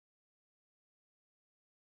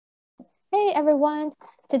Hey everyone!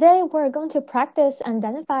 Today we're going to practice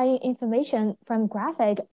identifying information from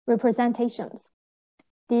graphic representations.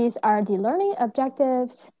 These are the learning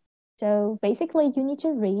objectives. So basically you need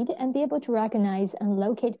to read and be able to recognize and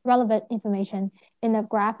locate relevant information in a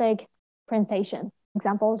graphic presentation.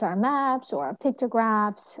 Examples are maps or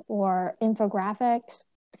pictographs or infographics.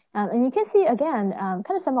 And you can see again, kind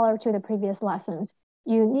of similar to the previous lessons,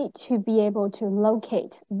 you need to be able to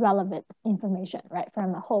locate relevant information, right,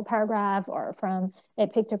 from a whole paragraph or from a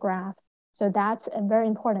pictograph. So that's a very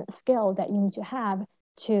important skill that you need to have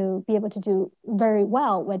to be able to do very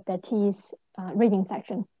well with the TEAS reading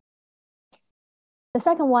section. The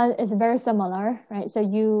second one is very similar, right? So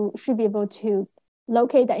you should be able to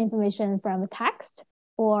locate the information from text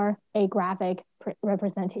or a graphic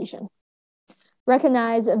representation.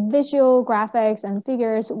 Recognize visual graphics and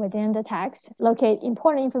figures within the text. Locate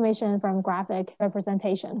important information from graphic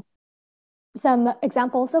representation. Some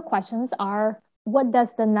examples of questions are, what does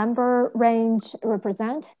the number range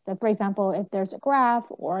represent? So for example, if there's a graph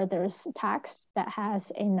or there's text that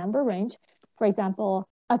has a number range, for example,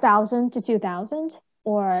 1,000 to 2,000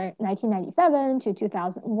 or 1997 to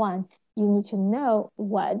 2001, you need to know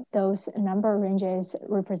what those number ranges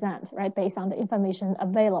represent, right, based on the information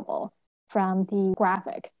available from the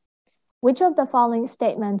graphic. Which of the following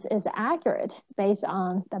statements is accurate based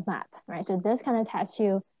on the map, right? So this kind of tests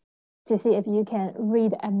you to see if you can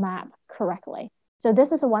read a map correctly. So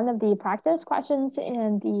this is one of the practice questions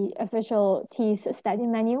in the official TEAS study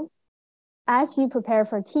menu. As you prepare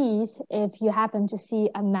for TEAS, if you happen to see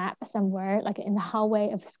a map somewhere, like in the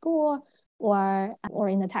hallway of school or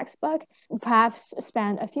in the textbook, perhaps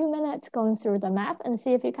spend a few minutes going through the map and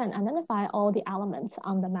see if you can identify all the elements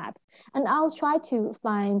on the map. And I'll try to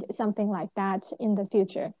find something like that in the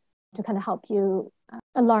future to kind of help you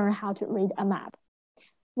learn how to read a map.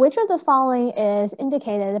 Which of the following is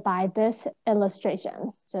indicated by this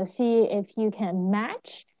illustration? So see if you can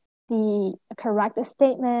match the correct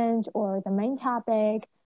statement or the main topic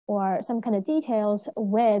or some kind of details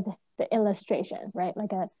with the illustration, right?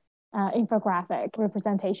 Like a infographic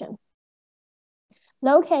representation.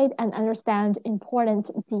 Locate and understand important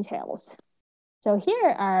details. So here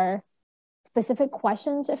are specific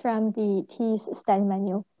questions from the TEAS study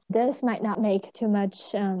menu. This might not make too much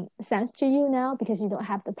sense to you now because you don't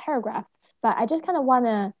have the paragraph, but I just kind of want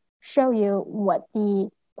to show you what the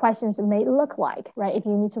questions may look like, right, if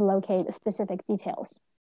you need to locate specific details.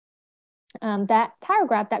 That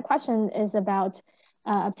paragraph, that question is about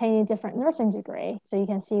obtaining different nursing degree. So you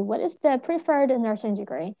can see what is the preferred nursing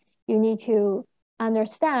degree. You need to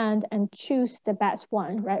understand and choose the best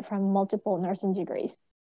one, right, from multiple nursing degrees.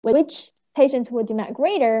 Which patients would demand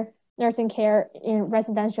greater nursing care in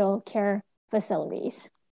residential care facilities?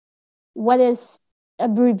 What is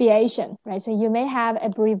abbreviation, right? So you may have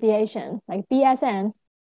abbreviation like BSN,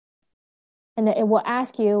 and it will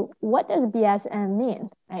ask you, what does BSN mean,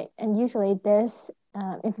 right? And usually this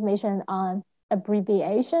information on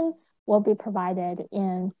abbreviation will be provided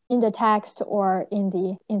in the text or in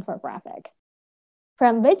the infographic.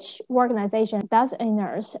 From which organization does a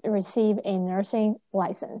nurse receive a nursing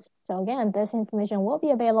license? So again, this information will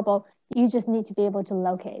be available. You just need to be able to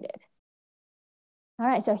locate it. All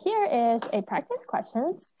right, so here is a practice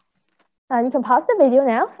question. You can pause the video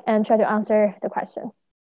now and try to answer the question.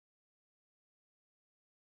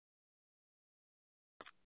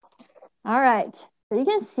 All right, so you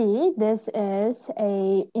can see this is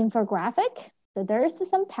a infographic. So there's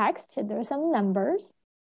some text, there's some numbers.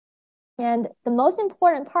 And the most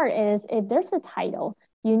important part is if there's a title,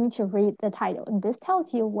 you need to read the title. And this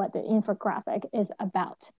tells you what the infographic is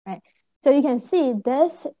about, right? So you can see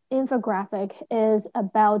this infographic is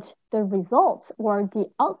about the results or the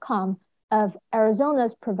outcome of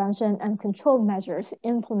Arizona's prevention and control measures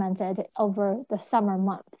implemented over the summer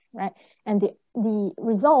months, right? And the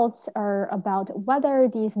results are about whether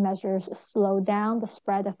these measures slow down the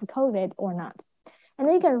spread of COVID or not. And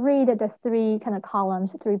then you can read the three kind of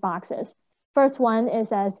columns, three boxes. First one is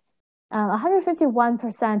as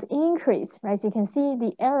 151% increase, right? So you can see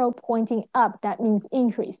the arrow pointing up, that means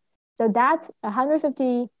increase. So that's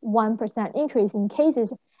 151% increase in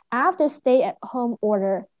cases after stay-at-home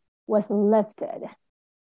order was lifted.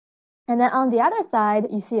 And then on the other side,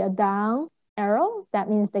 you see a down arrow. That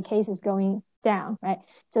means the case is going down, right?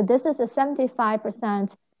 So this is a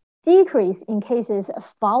 75% decrease in cases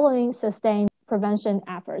following sustained prevention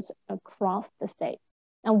efforts across the state.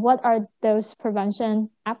 And what are those prevention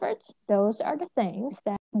efforts? Those are the things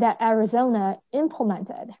that Arizona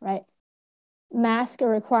implemented, right? Mask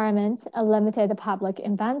requirements, limited public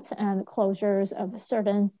events, and closures of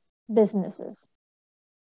certain businesses.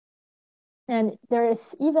 And there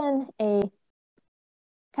is even a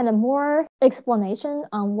kind of more explanation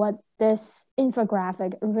on what this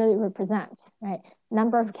infographic really represents, right?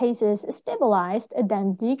 Number of cases stabilized,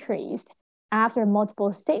 then decreased after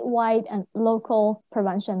multiple statewide and local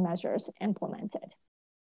prevention measures implemented.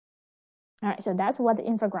 All right, so that's what the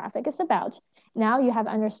infographic is about. Now you have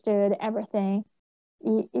understood everything.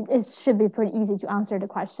 It should be pretty easy to answer the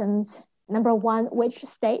questions. Number one, which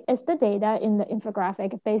state is the data in the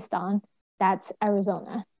infographic based on? That's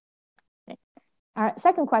Arizona. Okay. All right,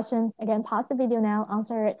 second question, again, pause the video now,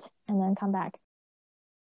 answer it, and then come back.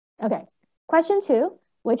 Okay, question 2,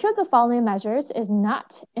 which of the following measures is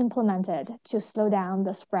not implemented to slow down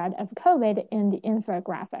the spread of COVID in the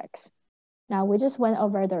infographics? Now, we just went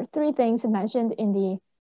over, there are 3 things mentioned in the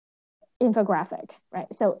infographic, right?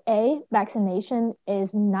 So A, vaccination is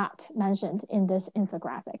not mentioned in this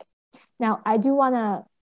infographic. Now, I do want to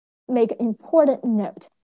make an important note.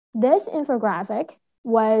 This infographic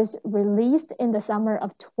was released in the summer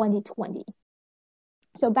of 2020.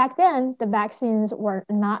 So back then, the vaccines were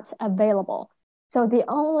not available. So the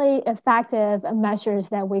only effective measures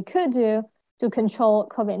that we could do to control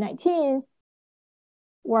COVID-19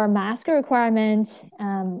 were mask requirements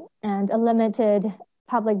and a limited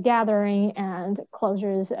public gathering and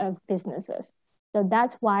closures of businesses. So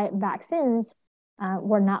that's why vaccines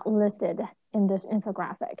were not listed in this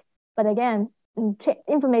infographic. But again,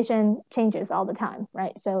 information changes all the time,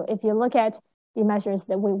 right? So if you look at the measures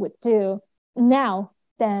that we would do now,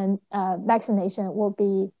 then vaccination will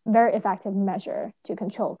be a very effective measure to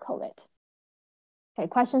control COVID. Okay,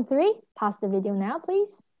 question 3, pause the video now, please.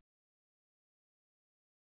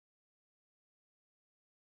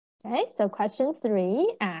 Okay, so question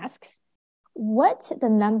 3 asks, what the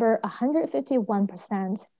number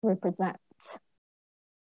 151% represents?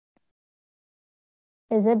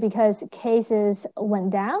 Is it because cases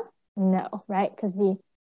went down? No, right? Because the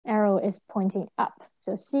arrow is pointing up.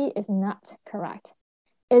 So C is not correct.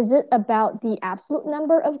 Is it about the absolute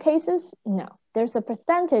number of cases? No, there's a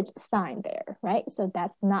percentage sign there, right? So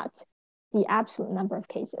that's not the absolute number of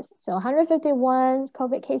cases. So 151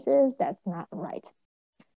 COVID cases, that's not right.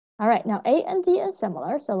 All right, now A and D are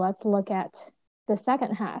similar, so let's look at the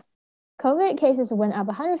second half. COVID cases went up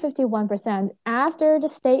 151% after the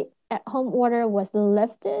stay-at-home order was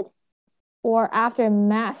lifted or after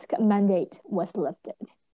mask mandate was lifted.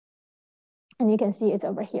 And you can see it's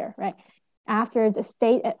over here, right? After the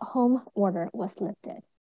stay-at-home order was lifted.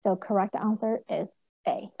 So correct answer is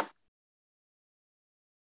A.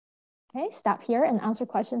 Okay, stop here and answer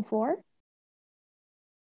question 4.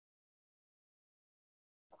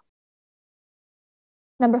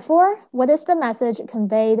 Number 4, what is the message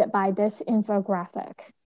conveyed by this infographic?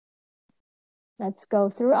 Let's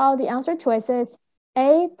go through all the answer choices.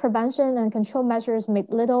 A, prevention and control measures made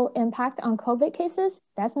little impact on COVID cases.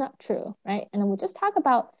 That's not true, right? And we'll just talk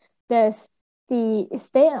about this. The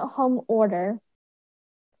stay-at-home order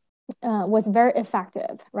was very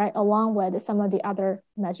effective, right? Along with some of the other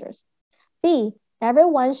measures. B,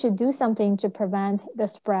 everyone should do something to prevent the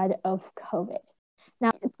spread of COVID. Now,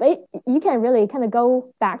 you can really kind of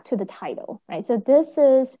go back to the title, right? So this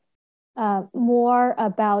is more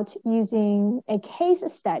about using a case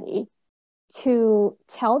study to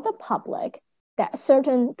tell the public that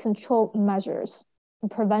certain control measures,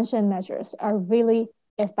 prevention measures are really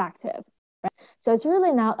effective, right? So it's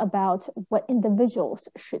really not about what individuals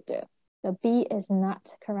should do. So B is not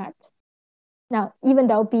correct. Now, even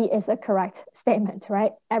though B is a correct statement,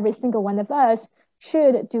 right? Every single one of us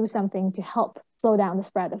should do something to help slow down the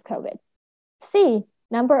spread of COVID. C,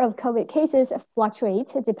 number of COVID cases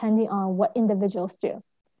fluctuates depending on what individuals do.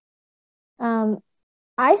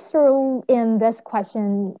 I threw in this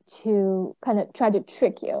question to kind of try to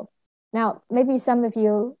trick you. Now, maybe some of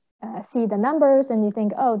you see the numbers and you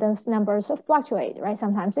think, oh, those numbers fluctuate, right?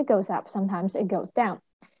 Sometimes it goes up, sometimes it goes down.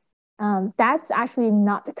 That's actually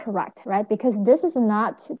not correct, right? Because this is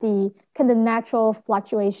not the kind of natural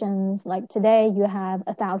fluctuations. Like today you have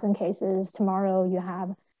 1,000 cases, tomorrow you have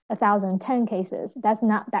 1,010 cases. That's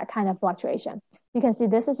not that kind of fluctuation. You can see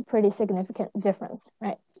this is a pretty significant difference,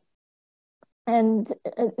 right? And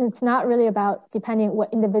it's not really about depending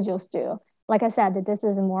what individuals do. Like I said, that this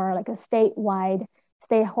is more like a statewide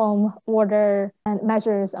stay-home order and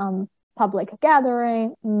measures on public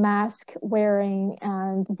gathering, mask wearing,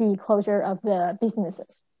 and the closure of the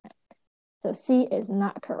businesses. So C is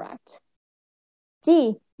not correct.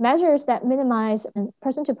 D, measures that minimize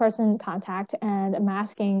person-to-person contact and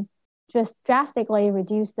masking just drastically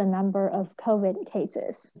reduce the number of COVID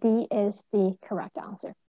cases. D is the correct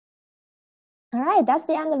answer. All right, that's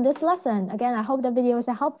the end of this lesson. Again, I hope the video was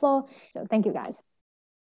helpful. So thank you guys.